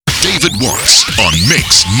David Morris on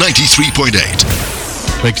Mix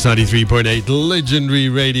 93.8. Mix 93.8, legendary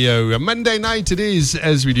radio. A Monday night it is,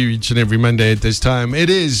 as we do each and every Monday at this time.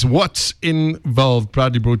 It is What's Involved,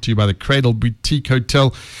 proudly brought to you by the Cradle Boutique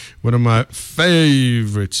Hotel, one of my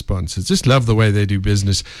favorite sponsors. Just love the way they do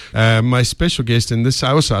business. My special guest in this,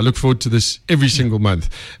 I look forward to this every single month.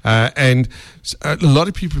 And a lot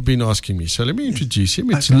of people have been asking me, so let me introduce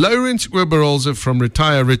him. It's Lourens Oberholzer from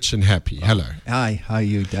Retire Rich and Happy. Hello. Hi, how are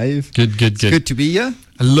you, Dave? Good. It's good to be here.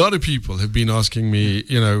 A lot of people have been asking me,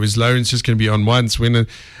 is Lourens just going to be on once?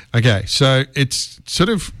 Okay, so it's sort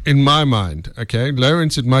of in my mind, okay,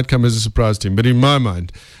 Lourens, it might come as a surprise to him, but in my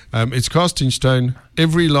mind, it's cast in stone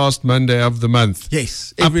every last Monday of the month.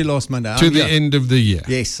 Yes, every last Monday. To the end of the year.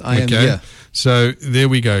 Yes, I am here. So there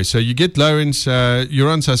we go. So you get Lourens, you're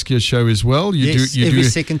on Saskia's show as well. You do every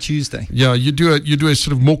second Tuesday. Yeah, you do a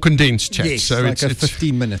sort of more condensed chat. Yes, so like it's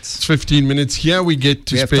 15 minutes. It's 15 minutes. Here we get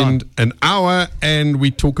to spend an hour and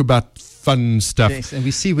we talk about fun stuff. Yes, and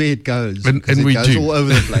we see where it goes. And it goes all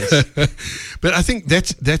over the place. But I think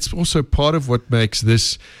that's also part of what makes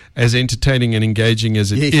this as entertaining and engaging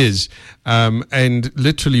as it is. And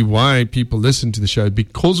literally why people listen to the show,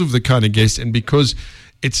 because of the kind of guests and because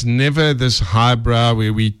it's never this highbrow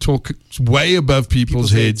where we talk way above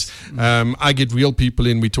people's heads. I get real people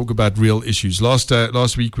in. We talk about real issues. Last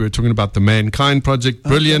week we were talking about the Mankind Project.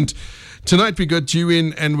 Brilliant. Okay. Tonight we got you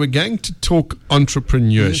in and we're going to talk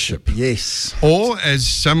entrepreneurship. Yes. Or as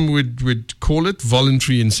some would call it,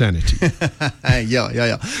 voluntary insanity.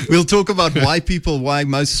 Yeah. We'll talk about why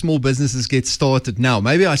most small businesses get started now.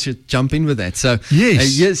 Maybe I should jump in with that. So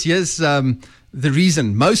yes. The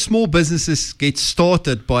reason most small businesses get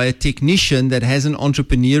started by a technician that has an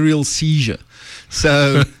entrepreneurial seizure.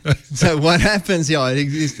 So what happens?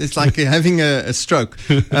 It's like having a stroke.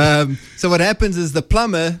 So what happens is the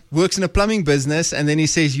plumber works in a plumbing business, and then he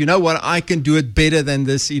says, "You know what? I can do it better than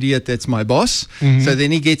this idiot that's my boss." Mm-hmm. So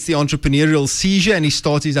then he gets the entrepreneurial seizure, and he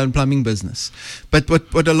starts his own plumbing business. But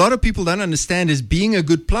what a lot of people don't understand is being a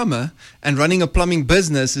good plumber and running a plumbing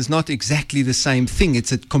business is not exactly the same thing.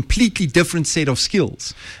 It's a completely different set of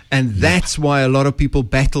skills, and that's why a lot of people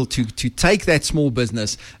battle to take that small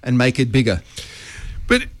business and make it bigger.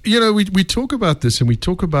 But, we talk about this and we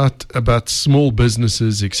talk about small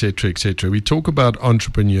businesses, et cetera. We talk about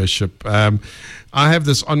entrepreneurship. I have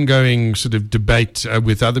this ongoing sort of debate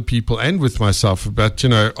with other people and with myself about,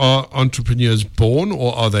 are entrepreneurs born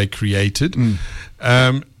or are they created?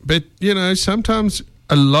 But, sometimes,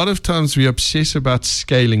 a lot of times we obsess about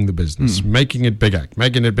scaling the business, making it bigger.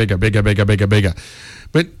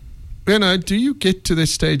 But, do you get to the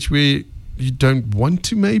stage where you don't want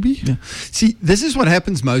to, maybe? Yeah. See, this is what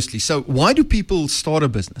happens mostly. So why do people start a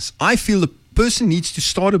business? I feel the person needs to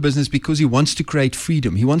start a business because he wants to create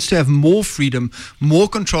freedom. He wants to have more freedom, more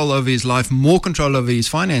control over his life, more control over his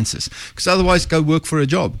finances. Because otherwise, go work for a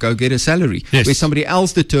job, go get a salary, where somebody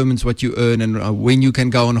else determines what you earn and when you can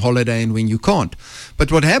go on holiday and when you can't.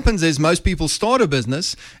 But what happens is most people start a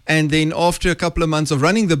business, and then after a couple of months of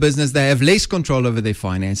running the business, they have less control over their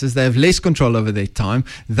finances, they have less control over their time,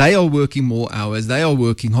 they are working more hours, they are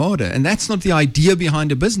working harder. And that's not the idea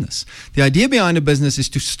behind a business. The idea behind a business is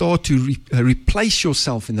to start to replace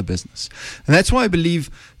yourself in the business. And that's why I believe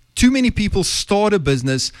too many people start a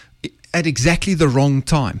business at exactly the wrong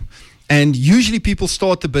time. And usually people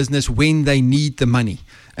start the business when they need the money.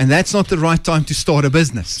 And that's not the right time to start a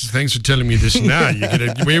business. Thanks for telling me this now.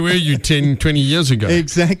 Where were you 10, 20 years ago?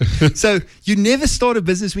 Exactly. So you never start a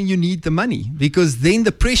business when you need the money, because then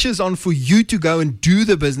the pressure's on for you to go and do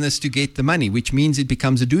the business to get the money, which means it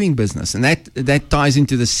becomes a doing business. And that ties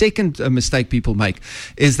into the second mistake people make,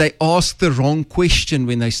 is they ask the wrong question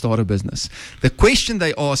when they start a business. The question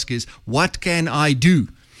they ask is, what can I do?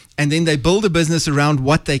 And then they build a business around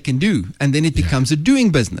what they can do. And then it becomes a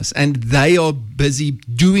doing business. And they are busy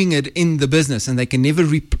doing it in the business. And they can never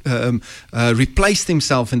replace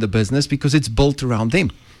themselves in the business because it's built around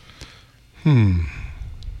them.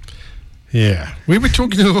 Yeah. We were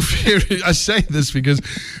talking off air. I say this because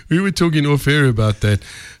we were talking off air about that.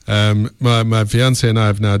 My fiancée and I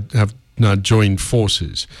have now joined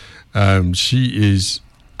forces. She is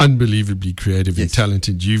unbelievably creative and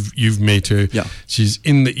talented. You've met her. Yeah. She's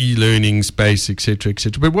in the e-learning space, etc.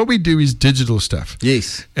 But what we do is digital stuff.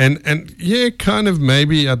 Yes. And kind of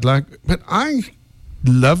maybe but I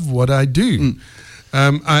love what I do.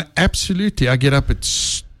 I get up at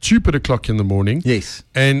stupid o'clock in the morning. Yes.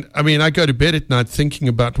 And I go to bed at night thinking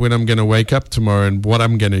about when I'm going to wake up tomorrow and what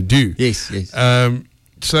I'm going to do. Yes.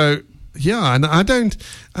 So Yeah, and I don't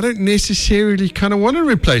necessarily kind of want to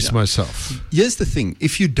replace myself. Here's the thing.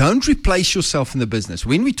 If you don't replace yourself in the business,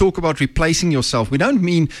 when we talk about replacing yourself, we don't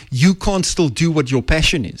mean you can't still do what your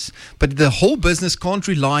passion is. But the whole business can't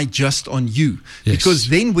rely just on you. Yes. Because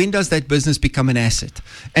then when does that business become an asset?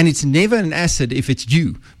 And it's never an asset if it's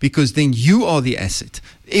you, because then you are the asset.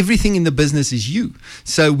 Everything in the business is you.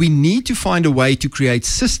 So we need to find a way to create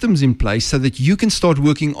systems in place so that you can start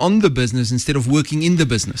working on the business instead of working in the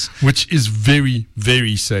business. Which is very,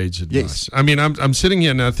 very sage advice. Yes. I mean, I'm sitting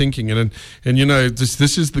here now thinking, and you know,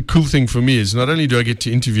 this is the cool thing for me is not only do I get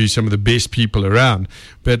to interview some of the best people around,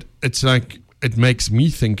 but it's like it makes me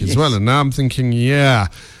think as well. And now I'm thinking,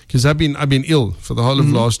 because I've been ill for the whole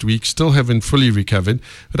of last week, still haven't fully recovered,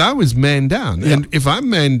 but I was man down. And if I'm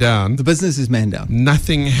man down, the business is man down.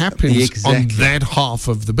 Nothing happens on that half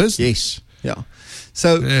of the business. Yes. Yeah.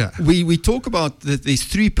 So we talk about that there's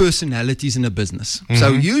three personalities in a business.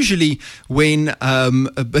 So usually when a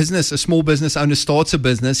small business owner starts a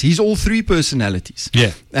business, he's all three personalities.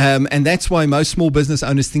 Yeah. And that's why most small business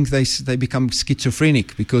owners think they become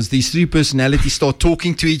schizophrenic, because these three personalities start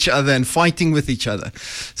talking to each other and fighting with each other.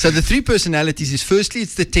 So the three personalities is, firstly,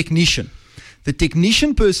 it's the technician. The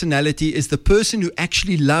technician personality is the person who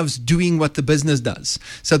actually loves doing what the business does.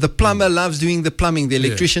 So the plumber loves doing the plumbing. The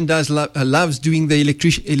electrician loves doing the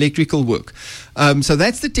electrical work. So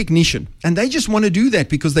that's the technician. And they just want to do that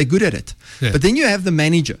because they're good at it. Yeah. But then you have the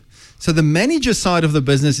manager. So the manager side of the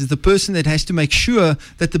business is the person that has to make sure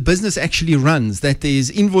that the business actually runs, that there's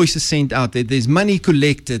invoices sent out, that there's money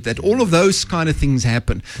collected, that all of those kind of things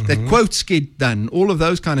happen, that quotes get done, all of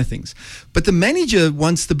those kind of things. But the manager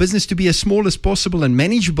wants the business to be as small as possible and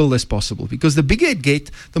manageable as possible, because the bigger it gets,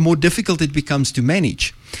 the more difficult it becomes to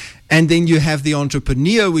manage. And then you have the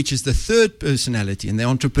entrepreneur, which is the third personality. And the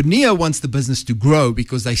entrepreneur wants the business to grow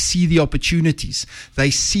because they see the opportunities. They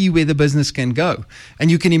see where the business can go. And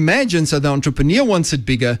you can imagine, so the entrepreneur wants it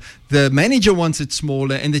bigger, the manager wants it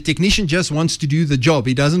smaller, and the technician just wants to do the job.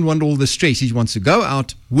 He doesn't want all the stress. He wants to go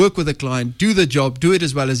out, work with a client, do the job, do it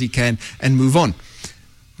as well as he can, and move on.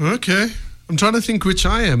 Okay. I'm trying to think which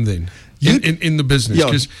I am then. In the business,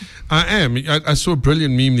 because I saw a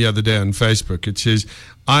brilliant meme the other day on Facebook. It says,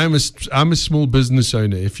 I'm a small business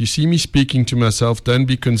owner. If you see me speaking to myself, don't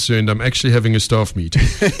be concerned. I'm actually having a staff meeting.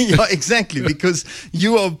 Yeah, exactly. Because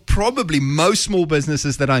you are probably, most small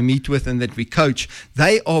businesses that I meet with and that we coach,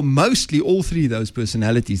 they are mostly all three of those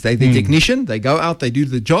personalities. They're the technician, they go out, they do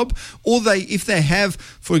the job, or if they have,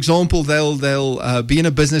 for example, they'll be in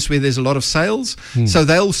a business where there's a lot of sales, so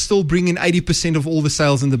they'll still bring in 80% of all the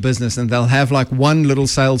sales in the business, and they'll have like one little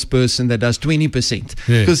salesperson that does 20%,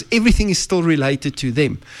 because everything is still related to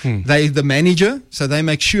them. They're the manager, so they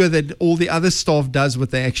make sure that all the other staff does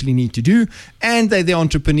what they actually need to do, and they're the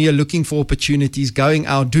entrepreneur looking for opportunities, going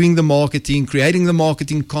out, doing the marketing, creating the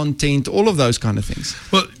marketing content, all of those kind of things.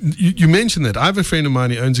 Well, you mentioned that. I have a friend of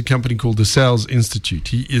mine who owns a company called the Sales Institute.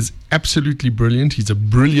 He is absolutely brilliant. He's a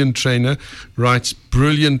brilliant trainer, writes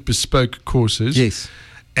brilliant bespoke courses. Yes.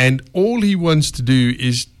 And all he wants to do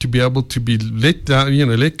is to be able to be let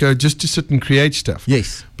go, just to sit and create stuff.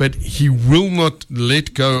 Yes. But he will not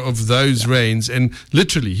let go of those reins. And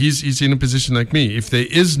literally, he's in a position like me. If there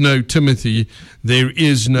is no Timothy, there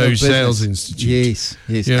is no Sales Institute.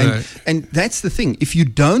 Yes. And that's the thing. If you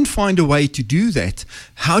don't find a way to do that,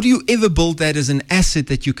 how do you ever build that as an asset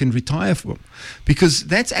that you can retire from? Because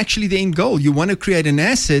that's actually the end goal. You want to create an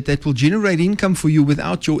asset that will generate income for you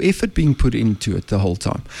without your effort being put into it the whole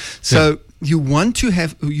time. So you want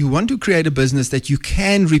to create a business that you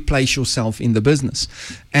can replace yourself in the business.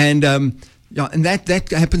 And that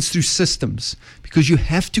happens through systems, because you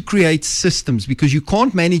have to create systems, because you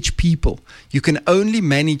can't manage people. You can only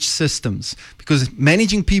manage systems, because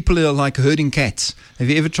managing people are like herding cats. Have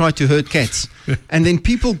you ever tried to herd cats? And then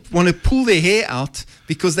people want to pull their hair out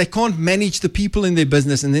because they can't manage the people in their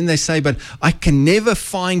business. And then they say, but I can never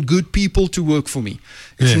find good people to work for me.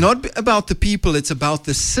 It's not about the people. It's about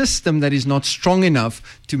the system that is not strong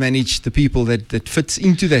enough to manage the people that fits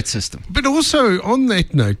into that system. But also on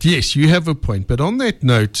that note, yes, you have a point. But on that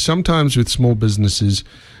note, sometimes with small businesses,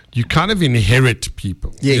 you kind of inherit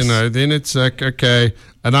people. Yes. Then it's like, okay,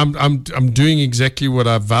 and I'm doing exactly what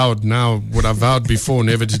I vowed before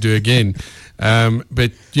never to do again.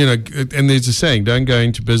 But and there's a saying, don't go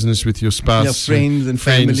into business with your spouse, friends and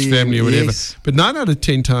family or whatever. Yes. But 9 out of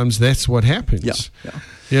 10 times that's what happens. Yeah.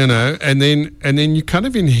 And then you kind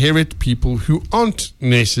of inherit people who aren't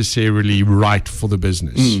necessarily right for the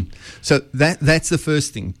business. So that's the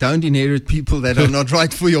first thing. Don't inherit people that are not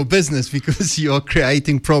right for your business, because you are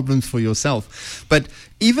creating problems for yourself. But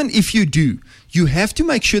even if you do, you have to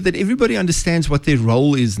make sure that everybody understands what their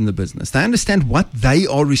role is in the business. They understand what they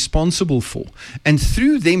are responsible for. And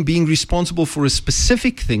through them being responsible for a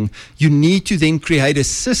specific thing, you need to then create a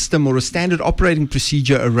system or a standard operating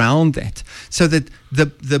procedure around that, so that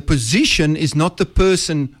the position is not the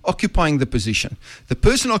person occupying the position. The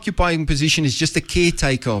person occupying position is just a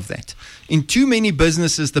caretaker of that. In too many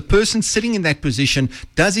businesses, the person sitting in that position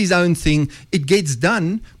does his own thing. It gets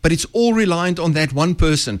done, but it's all reliant on that one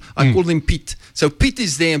person. I call him Pete. So Pete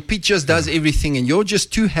is there and Pete just does everything, and you're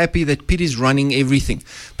just too happy that Pete is running everything.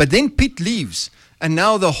 But then Pete leaves, and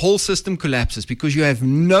now the whole system collapses because you have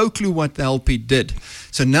no clue what the hell Pete did.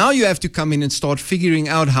 So now you have to come in and start figuring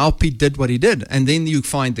out how Pete did what he did. And then you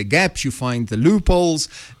find the gaps, you find the loopholes,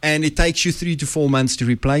 and it takes you 3 to 4 months to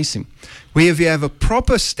replace him. Where if you have a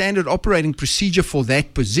proper standard operating procedure for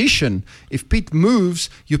that position, if Pete moves,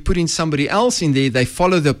 you put in somebody else in there, they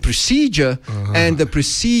follow the procedure, and the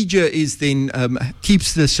procedure is then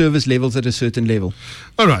keeps the service levels at a certain level.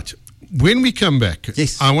 All right. When we come back,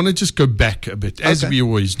 yes, I want to just go back a bit, as we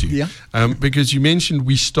always do. Yeah. Because you mentioned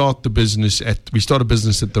we start a business at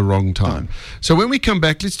the wrong time. So when we come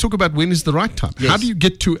back, let's talk about when is the right time. Yes. How do you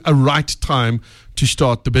get to a right time to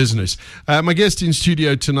start the business? My guest in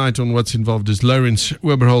studio tonight on What's Involved is Lourens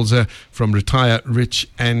Oberholzer from Retire Rich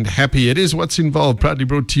and Happy. It is What's Involved, proudly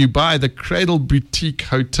brought to you by the Cradle Boutique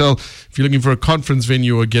Hotel. If you're looking for a conference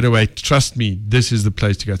venue or getaway, trust me, this is the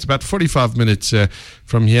place to go. It's about 45 minutes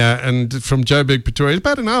from here, and from Joburg, Pretoria, it's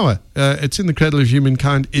about an hour. It's in the Cradle of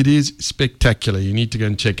Humankind. It is spectacular. You need to go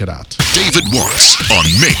and check it out. David Morris on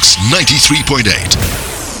Mix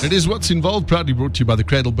 93.8. It is What's Involved, proudly brought to you by the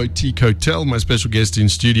Cradle Boutique Hotel. My special guest in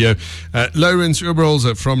studio, Lourens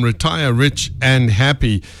Oberholzer from Retire Rich and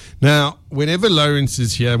Happy. Now, whenever Lourens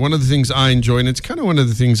is here, one of the things I enjoy, and it's kind of one of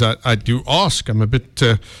the things I do ask, I'm a bit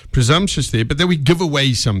presumptuous there, but then we give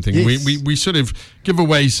away something. Yes. We sort of give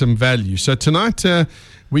away some value. So tonight,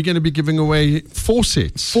 we're going to be giving away 4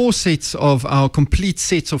 sets. 4 sets of our complete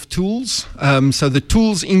sets of tools. So the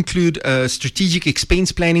tools include a strategic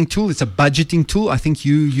expense planning tool. It's a budgeting tool. I think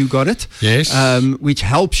you got it. Yes. Which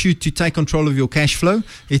helps you to take control of your cash flow.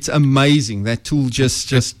 It's amazing. That tool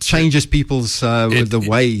just changes people's the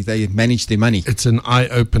way they manage their money. It's an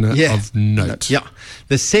eye-opener of note. Yeah.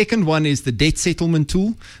 The second one is the debt settlement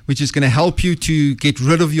tool, which is going to help you to get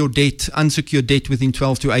rid of your debt, unsecured debt, within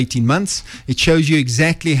 12 to 18 months. It shows you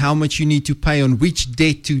exactly how much you need to pay on which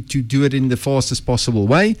debt to do it in the fastest possible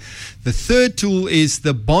way. The third tool is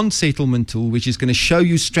the bond settlement tool, which is going to show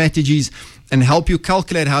you strategies and help you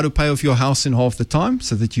calculate how to pay off your house in half the time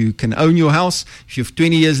so that you can own your house. If you have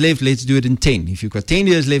 20 years left, let's do it in 10. If you've got 10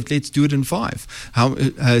 years left, let's do it in 5.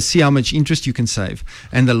 See how much interest you can save.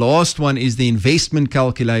 And the last one is the investment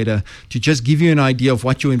calculator, to just give you an idea of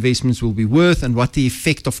what your investments will be worth and what the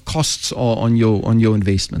effect of costs are on your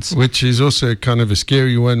investments. Which is also kind of a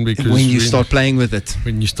scary one, because when you start playing with it.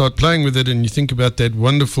 When you start playing with it and you think about that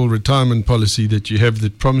wonderful retirement policy that you have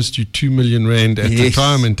that promised you 2 million rand at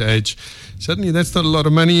retirement age, suddenly that's not a lot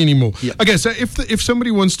of money anymore. Yeah. Okay, so if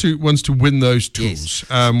somebody wants to win those tools,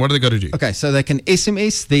 what do they got to do? Okay, so they can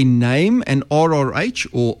SMS their name and RRH,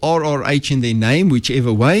 or RRH in their name,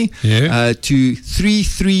 whichever way, to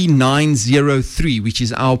 33903, which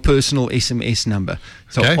is our personal SMS number.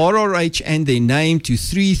 So RRH and their name to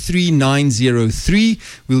 33903.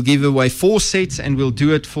 We'll give away 4 sets, and we'll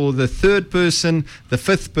do it for the 3rd person, the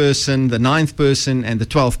 5th person, the 9th person, and the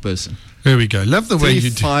 12th person. There we go. Love the way you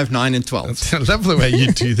do 3, 5, 9, and 12. Love the way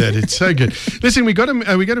you do that. It's so good. Listen, we got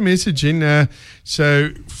a message in.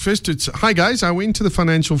 So first, it's hi guys. I went to the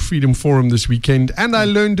Financial Freedom Forum this weekend and I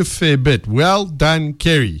learned a fair bit. Well done,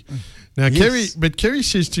 Kerry. Now, Kerry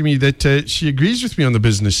says to me that she agrees with me on the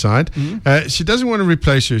business side. She doesn't want to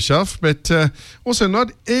replace herself, but also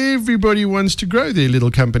not everybody wants to grow their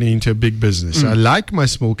little company into a big business. I like my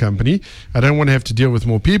small company. I don't want to have to deal with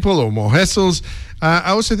more people or more hassles. I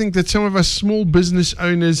also think that some of us small business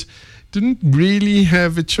owners didn't really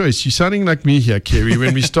have a choice. You're sounding like me here, Kerry.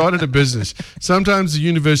 When we started a business, sometimes the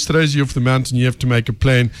universe throws you off the mountain. You have to make a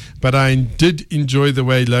plan. But I did enjoy the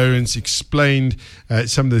way Lourens explained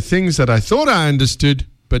some of the things that I thought I understood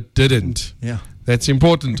but didn't. Yeah, that's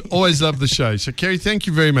important. Always love the show. So, Kerry, thank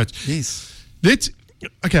you very much. Yes.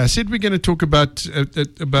 Okay, I said we're going to talk about sort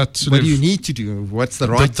what do you need to do? What's the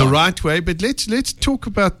right the right way? But let's talk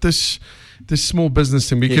about this small business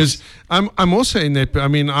thing, because I'm also in that. I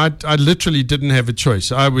mean, I literally didn't have a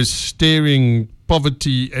choice. I was staring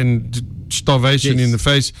poverty and starvation in the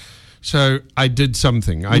face, so I did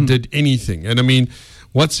something. I did anything. And I mean,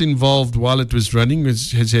 what's involved while it was running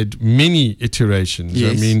has had many iterations.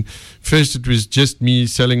 Yes. I mean, first it was just me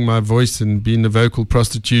selling my voice and being a vocal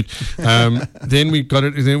prostitute. Then we got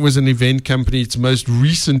it. Then it was an event company. Its most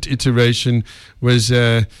recent iteration was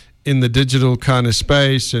in the digital kind of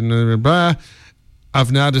space, and blah, blah, blah.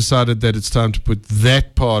 I've now decided that it's time to put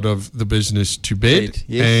that part of the business to bed,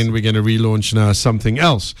 Yes. and we're going to relaunch now something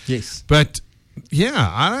else. Yes. But yeah,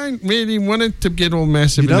 I don't really want it to get all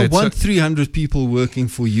massive. You don't want 300 people working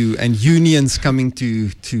for you and unions coming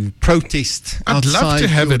to protest I'd outside love to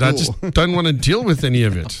have your it. I door. just don't want to deal with any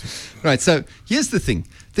of it. Right, so here's the thing.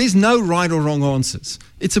 There's no right or wrong answers.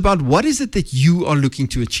 It's about what is it that you are looking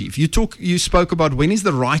to achieve. You spoke about when is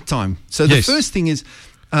the right time. So the Yes. first thing is,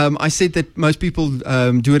 I said that most people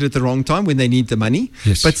do it at the wrong time when they need the money.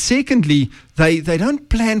 Yes. But secondly, they don't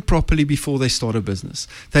plan properly before they start a business.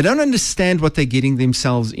 They don't understand what they're getting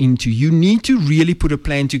themselves into. You need to really put a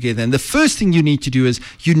plan together. And the first thing you need to do is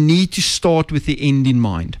you need to start with the end in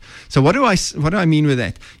mind. So what do I mean with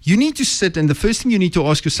that? You need to sit, and the first thing you need to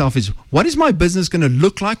ask yourself is, what is my business going to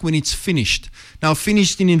look like when it's finished? Now,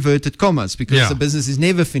 finished in inverted commas, because Yeah. the business is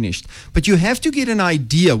never finished. But you have to get an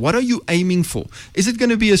idea. What are you aiming for? Is it going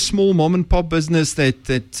to be a small mom and pop business that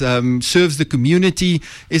serves the community?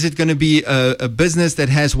 Is it going to be a business that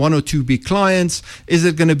has one or two big clients? Is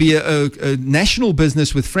it going to be a national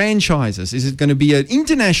business with franchises? Is it going to be an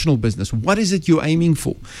international business? What is it you're aiming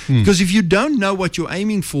for? Because if you don't know what you're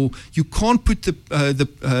aiming for, you can't put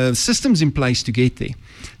the systems in place to get there.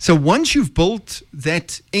 So once you've built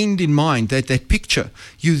that end in mind, that picture,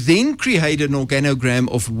 you then create an organogram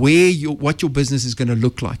of what your business is going to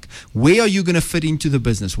look like. Where are you going to fit into the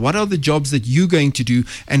business? What are the jobs that you're going to do,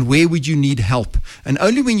 and where would you need help? And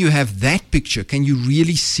only when you have that picture can you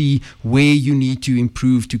really see where you need to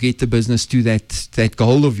improve to get the business to that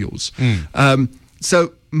goal of yours.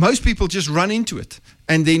 So most people just run into it.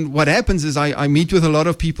 And then what happens is I meet with a lot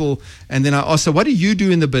of people, and then I ask, so what do you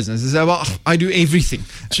do in the business? They say, well, I do everything.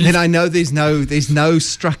 And then I know there's no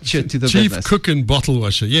structure to the Chief business. cook and bottle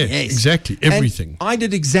washer. Yeah, Yes. exactly. Everything. And I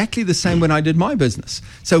did exactly the same when I did my business.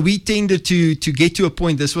 So we tended to get to a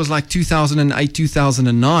point, this was like 2008,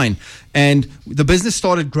 2009, and the business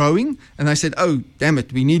started growing, and I said, oh, damn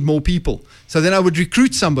it, we need more people. So then I would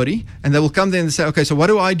recruit somebody, and they will come there and say, okay, so what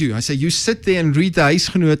do? I say, you sit there and read the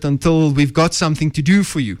huisgenoot until we've got something to do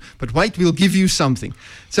for you. But wait, we'll give you something.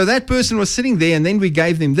 So that person was sitting there, and then we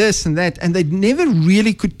gave them this and that, and they never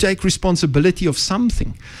really could take responsibility of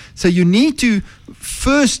something. So you need to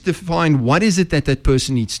first define what is it that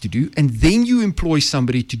person needs to do, and then you employ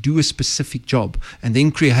somebody to do a specific job, and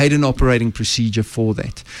then create an operating procedure for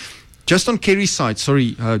that. Just on Kerry's side,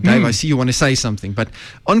 sorry, Dave, I see you want to say something, but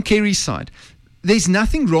on Kerry's side, there's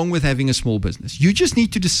nothing wrong with having a small business. You just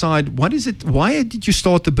need to decide, what is it? Why did you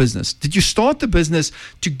start the business? Did you start the business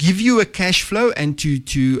to give you a cash flow and to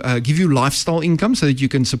give you lifestyle income so that you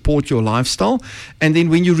can support your lifestyle? And then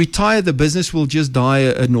when you retire, the business will just die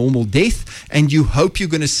a normal death, and you hope you're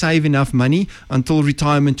going to save enough money until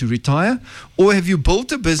retirement to retire? Or have you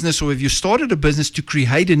built a business, or have you started a business to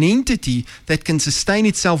create an entity that can sustain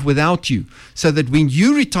itself without you, so that when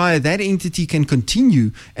you retire, that entity can continue,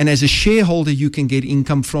 and as a shareholder, you can get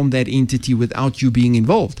income from that entity without you being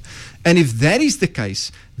involved? And if that is the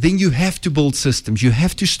case, then you have to build systems. You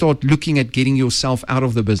have to start looking at getting yourself out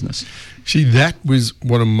of the business. See, that was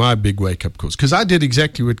one of my big wake-up calls, because I did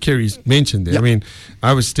exactly what Kerry's mentioned there. Yep. I mean,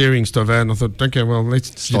 I was staring stuff out, and I thought, okay, well,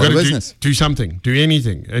 let's Start a business. do something, do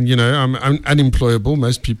anything. And, I'm unemployable.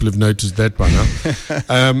 Most people have noticed that by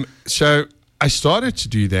now. So I started to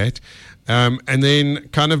do that. And then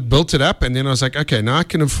kind of built it up, and then I was like, okay, now I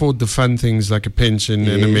can afford the fun things like a pension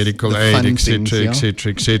and a Yes, medical the aid, fun etc., things, yeah.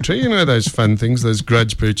 etc., etc. Those fun things, those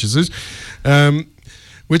grudge purchases,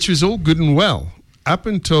 which was all good and well up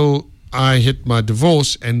until I hit my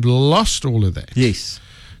divorce and lost all of that. Yes.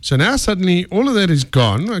 So now suddenly all of that is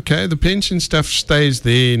gone. Okay, the pension stuff stays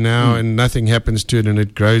there now, and nothing happens to it, and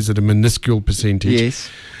it grows at a minuscule percentage. Yes.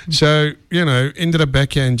 So, ended up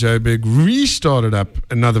back here in Joburg, restarted up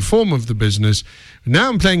another form of the business. Now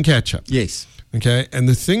I'm playing catch up. Yes. Okay, and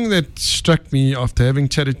the thing that struck me after having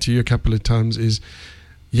chatted to you a couple of times is,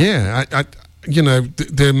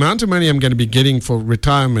 the amount of money I'm going to be getting for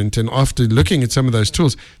retirement, and after looking at some of those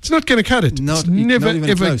tools, it's not going to cut it. Not it's never, even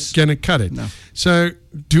ever close. going to cut it. No. So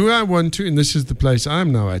do I want to, and this is the place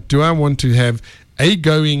I'm now at, do I want to have a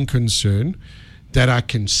going concern that I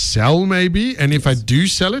can sell maybe? And if I do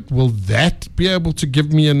sell it, will that be able to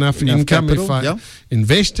give me enough income capital, if I yeah.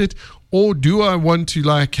 invest it? Or do I want to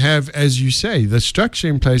have, as you say, the structure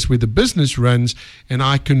in place where the business runs and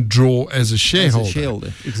I can draw as a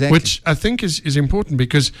shareholder? Exactly. Which I think is important,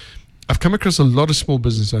 because I've come across a lot of small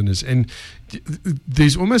business owners, and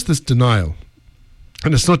there's almost this denial.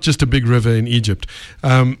 And it's not just a big river in Egypt,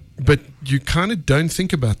 but you kind of don't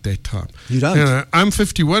think about that time. You don't. I'm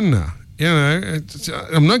 51 now.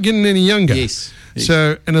 I'm not getting any younger. Yes.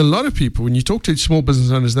 So, and a lot of people, when you talk to small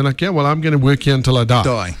business owners, they're like, yeah, well, I'm going to work here until I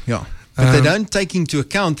die. Yeah. But they don't take into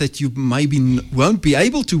account that you maybe won't be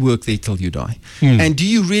able to work there till you die. And do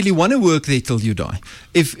you really want to work there till you die?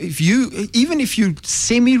 Even if you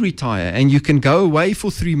semi-retire and you can go away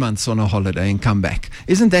for 3 months on a holiday and come back,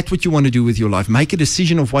 isn't that what you want to do with your life? Make a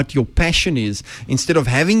decision of what your passion is instead of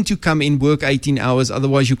having to come in, work 18 hours,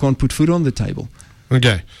 otherwise you can't put food on the table.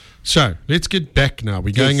 Okay. So let's get back now.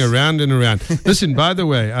 We're going around and around. Listen, by the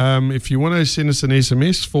way, if you want to send us an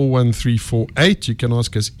SMS, 41348, you can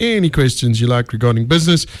ask us any questions you like regarding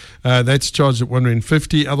business. That's charged at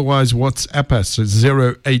 $150. Otherwise, WhatsApp us at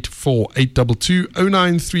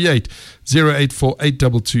 084-822-0938.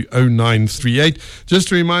 084-822-0938.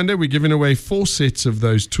 Just a reminder, we're giving away 4 sets of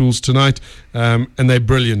those tools tonight, and they're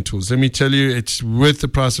brilliant tools. Let me tell you, it's worth the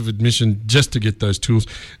price of admission just to get those tools.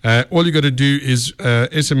 All you got to do is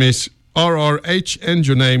SMS RRH and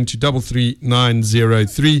your name to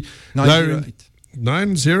 33903. 908.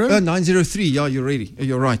 90? 903. Yeah, you're ready.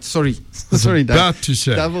 You're right. Sorry, Dave. About to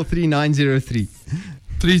say 33903.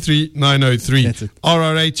 33903. That's it.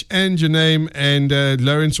 RRH and your name, and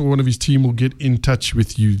Lourens or one of his team will get in touch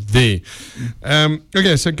with you there.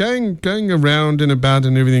 Okay, so going around and about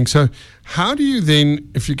and everything. So how do you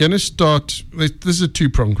then, if you're going to start, this is a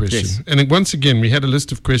 2-pronged question. Yes. And once again, we had a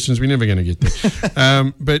list of questions. We're never going to get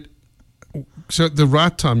there. But so at the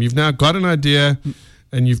right time, you've now got an idea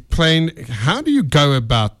and you've planned. How do you go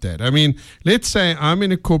about that? I mean, let's say I'm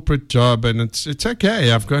in a corporate job and it's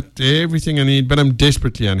okay. I've got everything I need, but I'm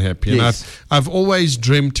desperately unhappy. Yes. And I've always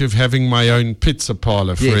dreamt of having my own pizza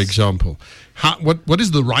parlor, for example. What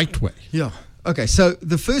is the right way? Yeah. Okay, so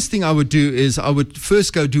the first thing I would do is I would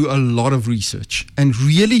first go do a lot of research and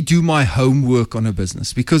really do my homework on a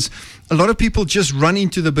business, because a lot of people just run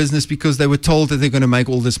into the business because they were told that they're going to make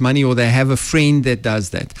all this money or they have a friend that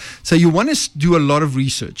does that. So you want to do a lot of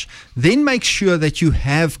research. Then make sure that you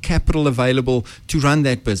have capital available to run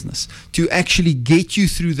that business, to actually get you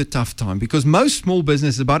through the tough time, because most small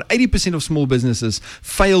businesses, about 80% of small businesses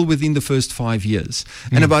fail within the first 5 years.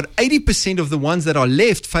 And about 80% of the ones that are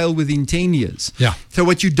left fail within 10 years. Yeah. So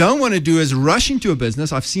what you don't want to do is rush into a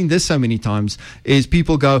business. I've seen this so many times, is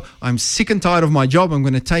people go, I'm sick and tired of my job. I'm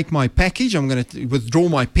going to take my package. I'm going to withdraw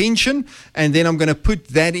my pension, and then I'm going to put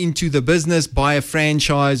that into the business, buy a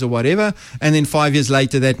franchise or whatever. And then 5 years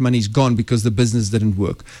later, that money's gone because the business didn't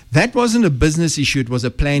work. That wasn't a business issue. It was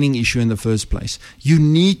a planning issue in the first place. You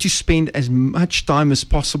need to spend as much time as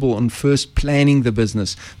possible on first planning the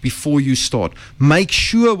business before you start. Make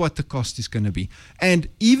sure what the cost is going to be. And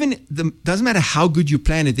even doesn't matter how good you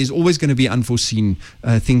plan it, there's always going to be unforeseen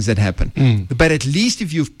things that happen. But at least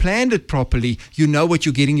if you've planned it properly, you know what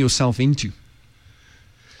you're getting yourself into.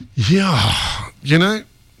 Yeah,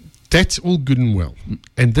 that's all good and well.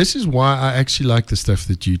 And this is why I actually like the stuff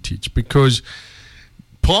that you teach, because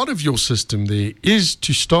part of your system there is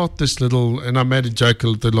to start this little, and I made a joke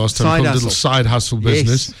the last time, little side hustle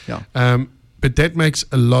business. Yes. Yeah. But that makes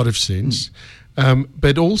a lot of sense.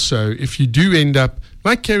 But also, if you do end up,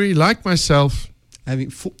 like Kerry, like myself,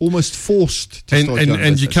 having almost forced to start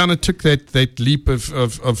and you kind of took that leap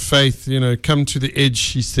of faith, come to the edge,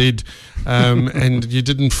 she said, and you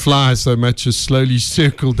didn't fly so much as slowly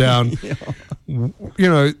circle down.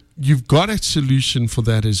 You've got a solution for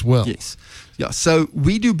that as well. Yes. Yeah, so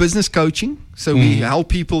we do business coaching. So we help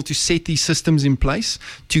people to set these systems in place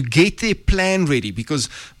to get their plan ready, because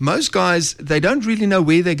most guys, they don't really know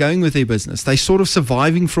where they're going with their business. They're sort of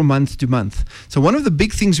surviving from month to month. So one of the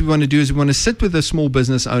big things we want to do is we want to sit with a small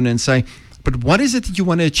business owner and say, but what is it that you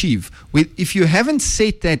want to achieve? If you haven't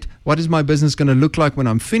set that, what is my business going to look like when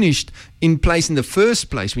I'm finished, in place in the first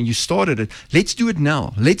place, when you started it, let's do it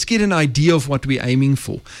now. Let's get an idea of what we're aiming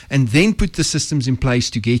for, and then put the systems in place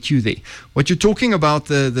to get you there. What you're talking about,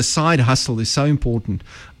 the side hustle, is so important.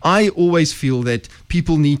 I always feel that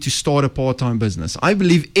people need to start a part-time business. I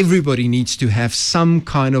believe everybody needs to have some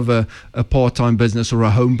kind of a part-time business or a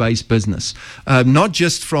home-based business. Not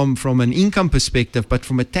just from an income perspective, but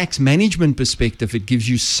from a tax management perspective. It gives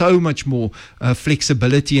you so much more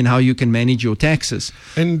flexibility in how you can manage your taxes.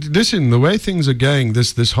 And listen, the way things are going,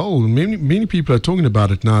 this whole, many people are talking about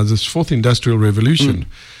it now, this fourth industrial revolution.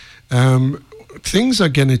 Things are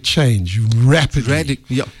going to change rapidly.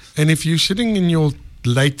 Yeah. And if you're sitting in your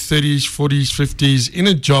late 30s, 40s, 50s in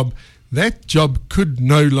a job, that job could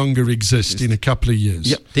no longer exist in a couple of years.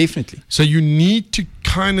 Yeah, definitely. So you need to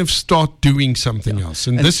kind of start doing something else.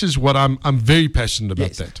 And this is what I'm very passionate about.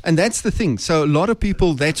 Yes. That. And that's the thing. So a lot of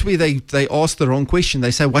people, that's where they ask the wrong question.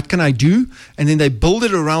 They say, what can I do? And then they build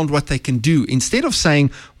it around what they can do. Instead of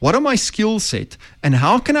saying, what are my skill set? And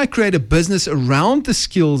how can I create a business around the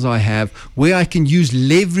skills I have where I can use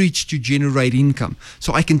leverage to generate income?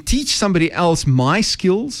 So I can teach somebody else my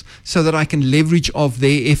skills so that I can leverage off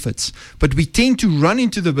their efforts. But we tend to run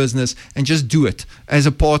into the business and just do it as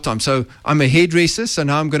a part-time. So I'm a hairdresser, so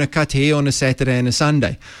now I'm going to cut hair on a Saturday and a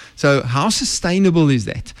Sunday. So how sustainable is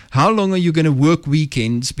that? How long are you going to work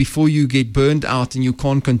weekends before you get burned out and you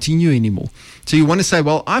can't continue anymore? So you want to say,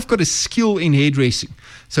 well, I've got a skill in hairdressing.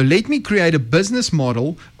 So let me create a business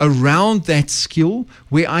model around that skill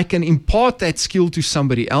where I can impart that skill to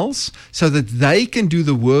somebody else so that they can do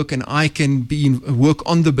the work and I can work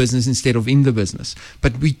on the business instead of in the business.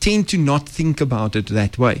 But we tend to not think about it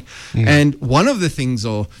that way. And one of the things,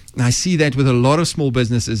 and I see that with a lot of small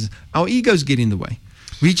businesses, our egos get in the way.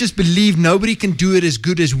 We just believe nobody can do it as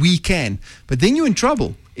good as we can. But then you're in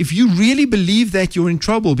trouble. If you really believe that, you're in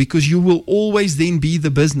trouble because you will always then be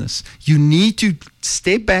the business. You need to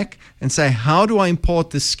step back and say, how do I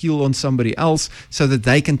impart this skill on somebody else so that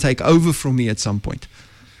they can take over from me at some point?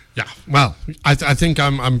 Yeah, well, I think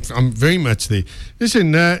I'm very much there.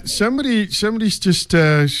 Listen, somebody's just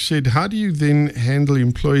said, how do you then handle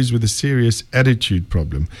employees with a serious attitude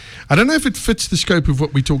problem? I don't know if it fits the scope of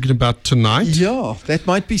what we're talking about tonight. Yeah, that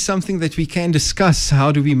might be something that we can discuss.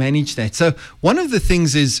 How do we manage that? So one of the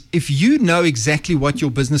things is, if you know exactly what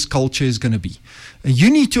your business culture is going to be,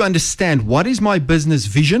 you need to understand what is my business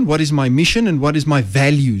vision, what is my mission, and what is my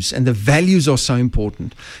values. And the values are so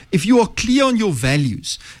important. If you are clear on your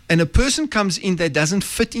values and a person comes in that doesn't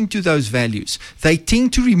fit into those values, they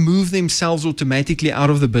tend to remove themselves automatically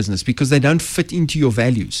out of the business because they don't fit into your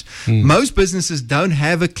values. Most businesses don't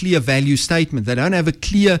have a clear value statement. They don't have a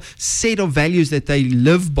clear set of values that they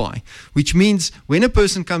live by, which means when a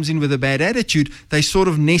person comes in with a bad attitude, they sort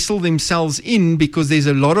of nestle themselves in because there's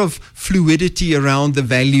a lot of fluidity around the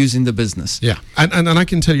values in the business. Yeah, and I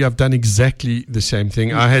can tell you I've done exactly the same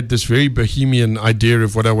thing. I had this very bohemian idea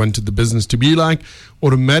of what I wanted the business to be like,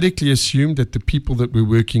 automatically assumed that the people that were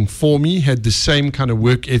working for me had the same kind of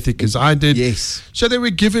work ethic as I did. Yes. So they were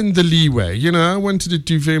given the leeway. You know, I wanted to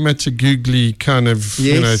do very much a googly kind of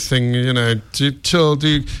thing, to chill,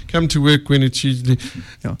 come to work when it's usually.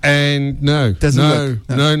 Yeah. And no.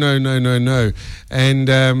 And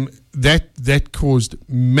that caused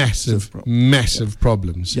massive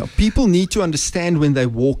problems. Yeah, people need to understand when they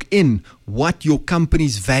walk in what your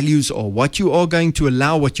company's values are, what you are going to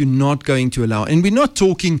allow, what you're not going to allow. And we're not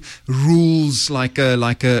talking rules like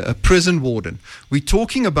a prison warden. We're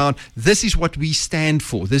talking about this is what we stand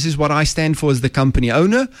for. This is what I stand for as the company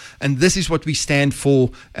owner, and this is what we stand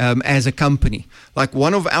for as a company. Like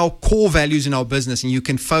one of our core values in our business, and you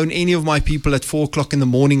can phone any of my people at 4 o'clock in the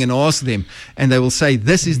morning and ask them, and they will say,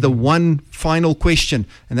 this is the one final question.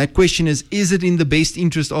 And that question is it in the best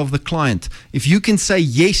interest of the client? If you can say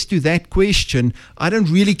yes to that question, I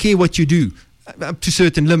don't really care what you do up to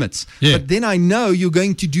certain limits. Yeah. But then I know you're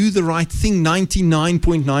going to do the right thing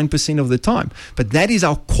 99.9% of the time. But that is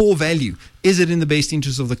our core value. Is it in the best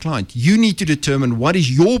interest of the client? You need to determine what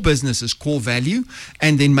is your business's core value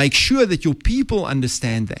and then make sure that your people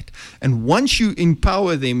understand that. And once you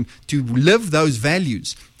empower them to live those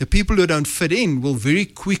values, the people who don't fit in will very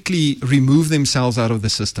quickly remove themselves out of the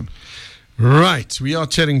system. Right. We are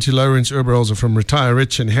chatting to Lourens Oberholzer from Retire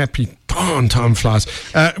Rich and Happy. Time flies.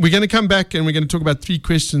 We're going to come back and we're going to talk about 3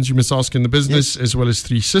 questions you must ask in the business, as well as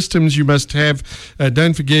 3 systems you must have.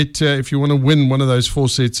 Don't forget, if you want to win one of those 4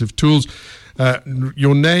 sets of tools,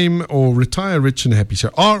 your name or Retire Rich and Happy. So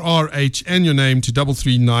RRH and your name to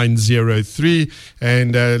 33903,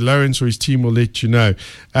 and Lourens or his team will let you know.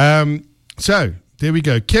 So there we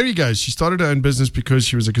go. Kerry goes, she started her own business because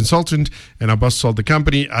she was a consultant and our boss sold the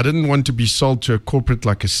company. I didn't want to be sold to a corporate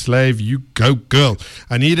like a slave. You go, girl.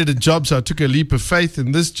 I needed a job, so I took a leap of faith,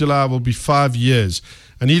 and this July will be 5 years.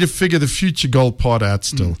 I need to figure the future goal part out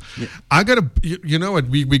still. Yeah. I got to, you know what,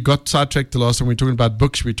 we got sidetracked the last time we were talking about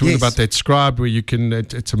books. We were talking about that Scribe where you can,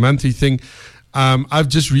 it's a monthly thing. I've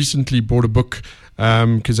just recently bought a book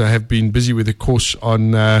because I have been busy with a course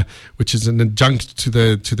on, which is an adjunct to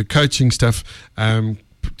the coaching stuff.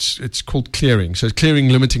 It's called Clearing. So it's clearing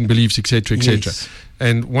limiting beliefs, etc., etc. Yes.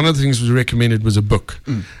 And one of the things was recommended was a book.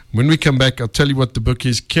 When we come back, I'll tell you what the book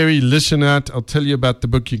is. Kerry, listen out. I'll tell you about the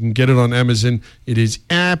book. You can get it on Amazon. It is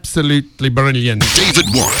absolutely brilliant. David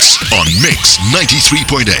Watts on Mix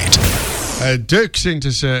 93.8. Dirk sent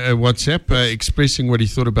us a WhatsApp expressing what he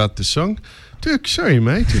thought about the song. Dirk, sorry,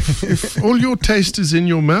 mate. If all your taste is in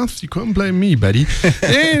your mouth, you can't blame me, buddy.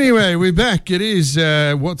 Anyway, we're back. It is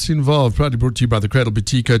What's Involved, proudly brought to you by the Cradle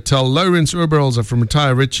Boutique Hotel. Lourens Oberholzer from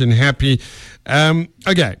Retire Rich and Happy.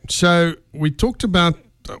 Okay, so we talked about,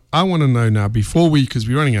 I want to know now, because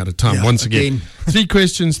we're running out of time once again. 3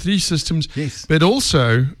 questions, 3 systems. Yes. But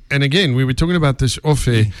also, and again, we were talking about this off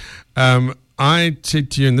air. I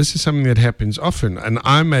said to you, and this is something that happens often, and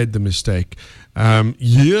I made the mistake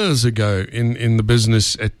years ago in the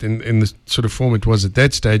business, in the sort of form it was at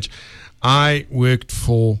that stage. I worked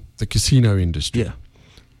for the casino industry. Yeah.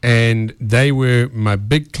 And they were my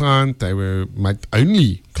big client. They were my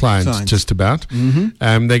only client, just about.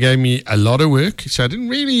 Mm-hmm. They gave me a lot of work. So I didn't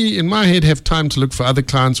really, in my head, have time to look for other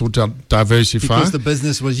cliints or diversify. Because the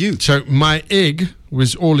business was you. So my egg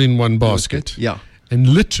was all in one basket. Yeah. And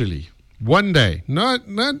literally, one day, not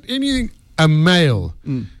anything, a mail.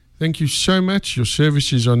 Thank you so much. Your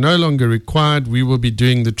services are no longer required. We will be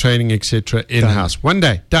doing the training, etc. in-house. One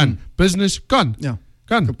day, done. Business, gone. Yeah.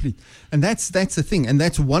 Gone. Complete. And that's the thing. And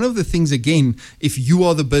that's one of the things, again, if you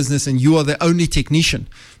are the business and you are the only technician.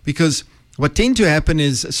 Because what tends to happen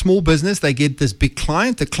is a small business, they get this big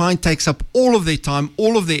client. The client takes up all of their time,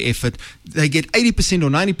 all of their effort. They get 80% or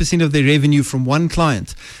 90% of their revenue from one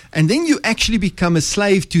client. And then you actually become a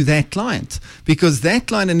slave to that client, because that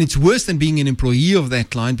client, and it's worse than being an employee of that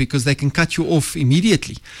client, because they can cut you off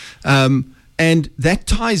immediately. And that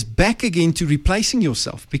ties back again to replacing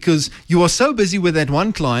yourself, because you are so busy with that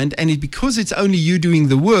one client, and because it's only you doing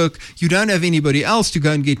the work, you don't have anybody else to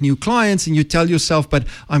go and get new clients, and you tell yourself, but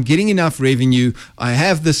I'm getting enough revenue, I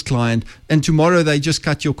have this client, and tomorrow they just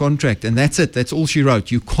cut your contract, and that's it. That's all she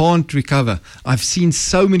wrote. You can't recover. I've seen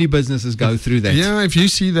so many businesses go through that. Yeah, if you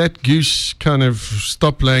see that goose kind of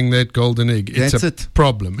stop laying that golden egg, it's a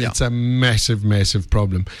problem. Yeah. It's a massive, massive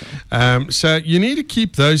problem. So you need to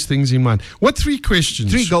keep those things in mind. What 3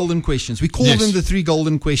 questions? 3 golden questions. We call them the 3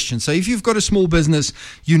 golden questions. So if you've got a small business,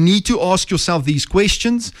 you need to ask yourself these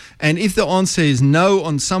questions. And if the answer is no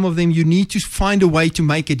on some of them, you need to find a way to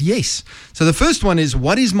make it yes. So the first one is,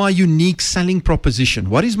 what is my unique selling proposition?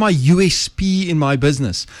 What is my USP in my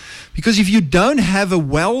business? Because if you don't have a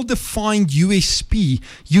well-defined USP,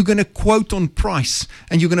 you're going to quote on price,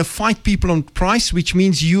 and you're going to fight people on price, which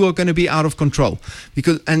means you are going to be out of control.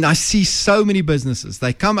 And I see so many businesses,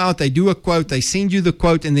 they come out, they do a quote, they send you the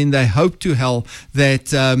quote, and then they hope to hell that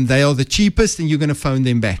they are the cheapest, and you're going to phone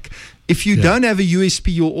them back. If you don't have a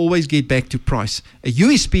USP, you'll always get back to price. A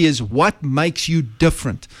USP is what makes you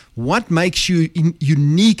different, what makes you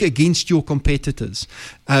unique against your competitors.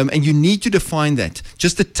 And you need to define that.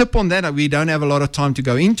 Just a tip on that, we don't have a lot of time to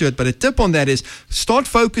go into it, but a tip on that is start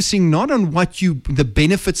focusing not on what the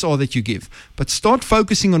benefits are that you give, but start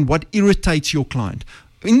focusing on what irritates your client.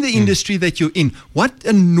 In the industry that you're in, what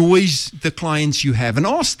annoys the clients you have, and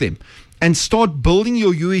ask them. And start building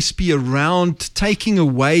your USP around taking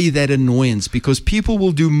away that annoyance, because people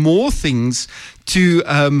will do more things to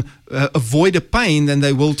avoid a pain than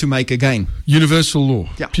they will to make a gain. Universal law.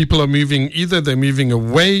 Yeah. People are they're moving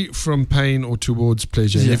away from pain or towards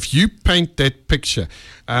pleasure. Yeah. And if you paint that picture,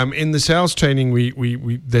 in the sales training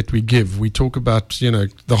that we give, we talk about,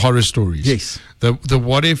 the horror stories. Yes. The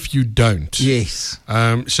what if you don't. Yes.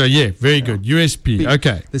 So very good. USP.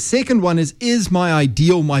 Okay. The second one is my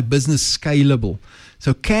business scalable?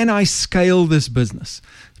 So can I scale this business?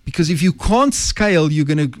 Because if you can't scale, you're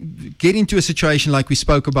going to get into a situation like we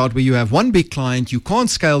spoke about, where you have one big client, you can't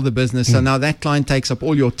scale the business, so now that client takes up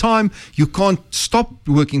all your time. You can't stop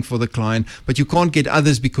working for the client, but you can't get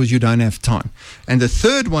others because you don't have time. And the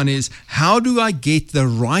third one is, how do I get the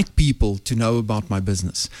right people to know about my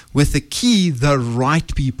business? With the key, the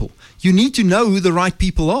right people. You need to know who the right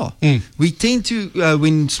people are. We tend to,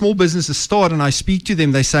 when small businesses start and I speak to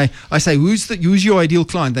them, I say, who's your ideal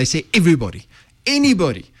client? They say, everybody.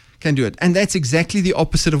 Anybody can do it. And that's exactly the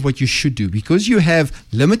opposite of what you should do. Because you have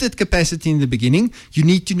limited capacity in the beginning, you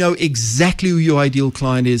need to know exactly who your ideal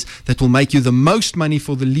client is that will make you the most money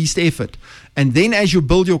for the least effort. And then as you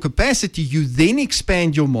build your capacity, you then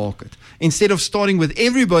expand your market, instead of starting with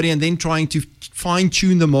everybody and then trying to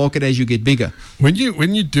fine-tune the market as you get bigger. When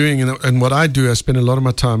you're doing, and what I do, I spend a lot of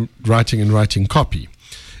my time writing copy.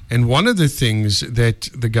 And one of the things that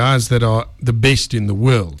the guys that are the best in the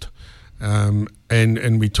world,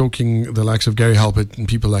 and we're talking the likes of Gary Halbert and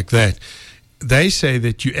people like that, they say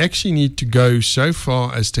that you actually need to go so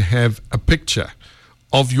far as to have a picture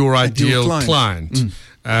of your ideal client.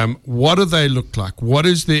 What do they look like? What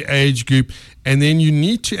is their age group? And then you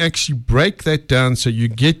need to actually break that down so you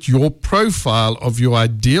get your profile of your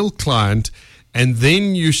ideal client And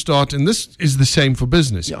then you start, and this is the same for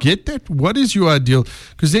business. Yeah. Get that. What is your ideal?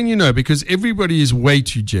 Because then because everybody is way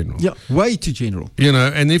too general. Yeah, way too general.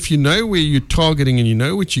 And if you know where you're targeting and you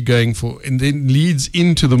know what you're going for, and then leads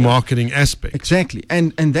into the marketing aspect. Exactly.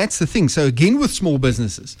 And that's the thing. So again, with small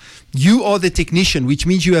businesses, you are the technician, which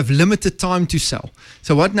means you have limited time to sell.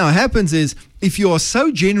 So what now happens is, if you are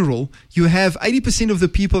so general, you have 80% of the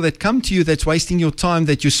people that come to you that's wasting your time,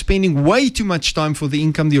 that you're spending way too much time for the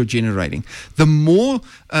income that you're generating. The more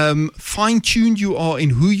fine-tuned you are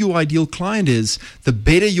in who your ideal client is, the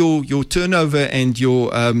better your turnover and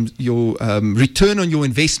your return on your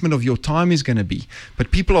investment of your time is going to be.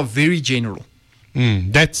 But people are very general.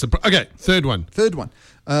 That's okay. Third one.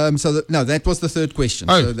 That was the third question.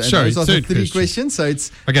 Oh, sorry. Those are the three questions. So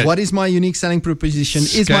it's what is my unique selling proposition?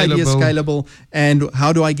 Is my idea scalable? And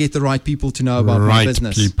how do I get the right people to know about my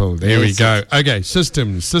business? Right people. There we go. Okay,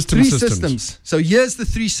 systems. Three systems. So here's the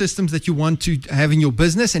three systems that you want to have in your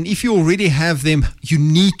business. And if you already have them, you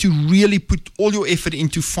need to really put all your effort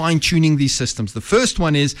into fine-tuning these systems. The first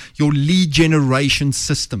one is your lead generation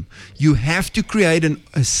system. You have to create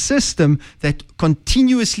a system that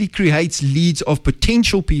continuously creates leads of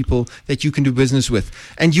potential people that you can do business with.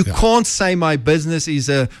 And you can't say my business is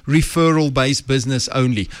a referral-based business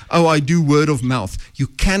only. Oh, I do word of mouth. You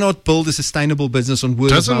cannot build a sustainable business on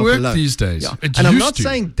word of mouth alone. Doesn't work these days. Yeah. And I'm not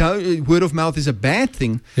saying word of mouth is a bad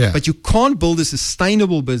thing, but you can't build a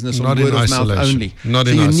sustainable business on word of mouth only. So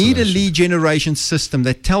you need a lead generation system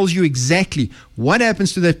that tells you exactly what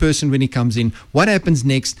happens to that person when he comes in, what happens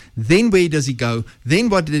next, then where does he go, then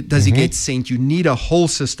what does he get sent. You need a whole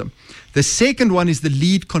system. The second one is the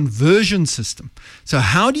lead conversion system. So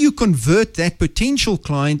how do you convert that potential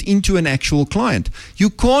client into an actual client? You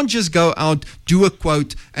can't just go out, do a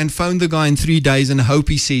quote, and phone the guy in 3 days and hope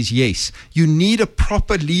he says yes. You need a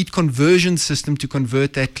proper lead conversion system to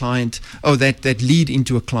convert that client, or that lead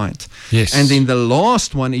into a client. Yes. And then the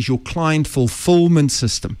last one is your client fulfillment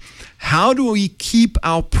system. How do we keep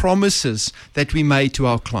our promises that we made to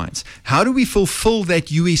our clients? How do we fulfill that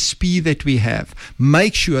USP that we have?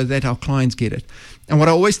 Make sure that our clients get it. And what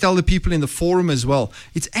I always tell the people in the forum as well,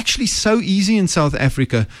 it's actually so easy in South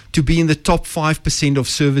Africa to be in the top 5% of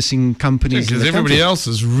servicing companies. Because everybody else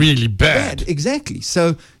is really bad. Exactly.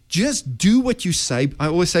 So just do what you say. I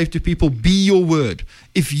always say to people, be your word.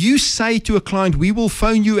 If you say to a client, we will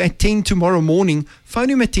phone you at 10 tomorrow morning, phone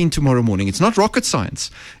him at 10 tomorrow morning. It's not rocket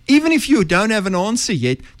science. Even if you don't have an answer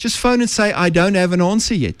yet, just phone and say, I don't have an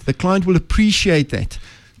answer yet. The client will appreciate that.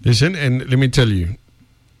 Listen, and let me tell you,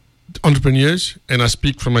 entrepreneurs, and I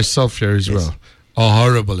speak for myself here as well, are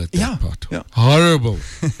horrible at that part. Yeah. Horrible.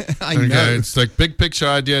 I know. It's like big picture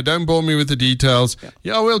idea. Don't bore me with the details.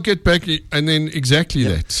 Yeah, we'll get back. And then exactly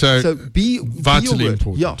that. So be vitally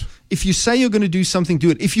important. Yeah. If you say you're going to do something, do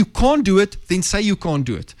it. If you can't do it, then say you can't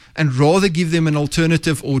do it. And rather give them an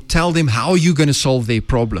alternative or tell them how you're going to solve their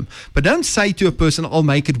problem. But don't say to a person, I'll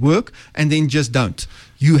make it work, and then just don't.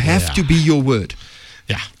 You have to be your word.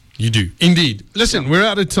 Yeah. You do. Indeed. Listen, we're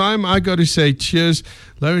out of time. I got to say cheers.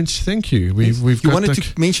 Lourens, thank you. We've you wanted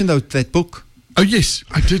to mention that book? Oh, yes,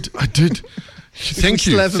 I did. Thank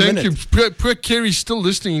you. Thank you. Poor Kerry's still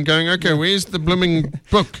listening and going, okay, where's the blooming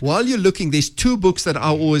book? While you're looking, there's two books that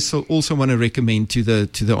I also want to recommend to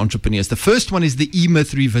the entrepreneurs. The first one is The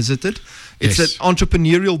E-Myth Revisited. It's an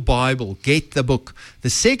entrepreneurial Bible. Get the book.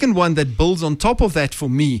 The second one that builds on top of that for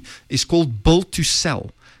me is called Built to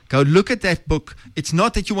Sell. Go look at that book. It's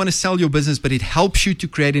not that you want to sell your business, but it helps you to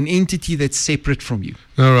create an entity that's separate from you.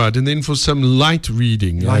 All right. And then for some light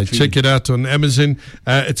reading, check it out on Amazon.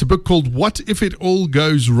 It's a book called What If It All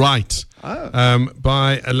Goes Right?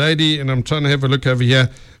 By a lady, and I'm trying to have a look over here,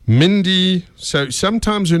 Mindy. So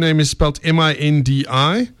sometimes her name is spelled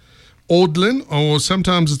M-I-N-D-I. Audlin, or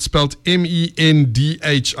sometimes it's spelled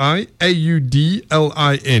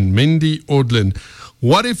M-E-N-D-H-I-A-U-D-L-I-N. Mindy Audlin.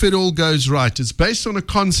 What If It All Goes Right? It's based on a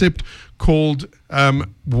concept called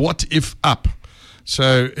What If Up.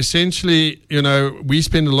 So essentially, we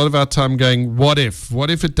spend a lot of our time going, what if? What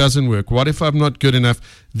if it doesn't work? What if I'm not good enough?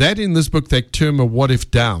 That in this book, they term a what if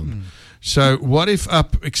down. So what if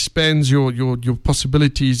up expands your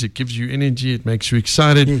possibilities. It gives you energy. It makes you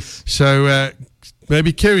excited. Yes. So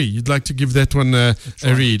maybe Kerry, you'd like to give that one a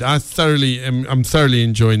read. I'm thoroughly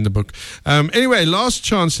enjoying the book. Anyway, last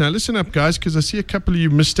chance now. Listen up, guys, because I see a couple of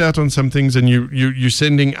you missed out on some things, and you're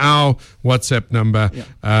sending our WhatsApp number,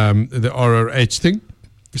 the RRH thing.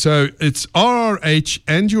 So it's RRH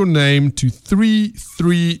and your name to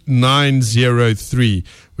 33903.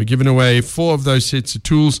 We're giving away 4 of those sets of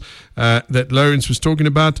tools that Lourens was talking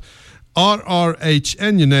about. RRH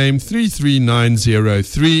and your name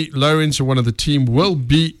 33903. Lourens or one of the team will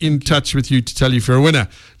be in touch with you to tell you if you're a winner.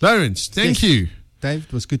 Lourens, thank you. Dave,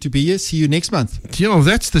 it was good to be here. See you next month.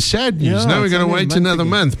 That's the sad news. Now we're going to wait another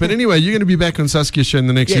month. But anyway, you're going to be back on Saskia Show in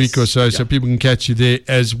the next week or so people can catch you there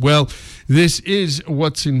as well. This is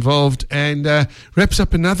What's Involved and wraps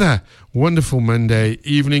up another wonderful Monday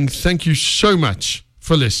evening. Thank you so much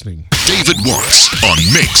for listening. David Watts on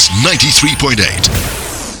Mix 93.8.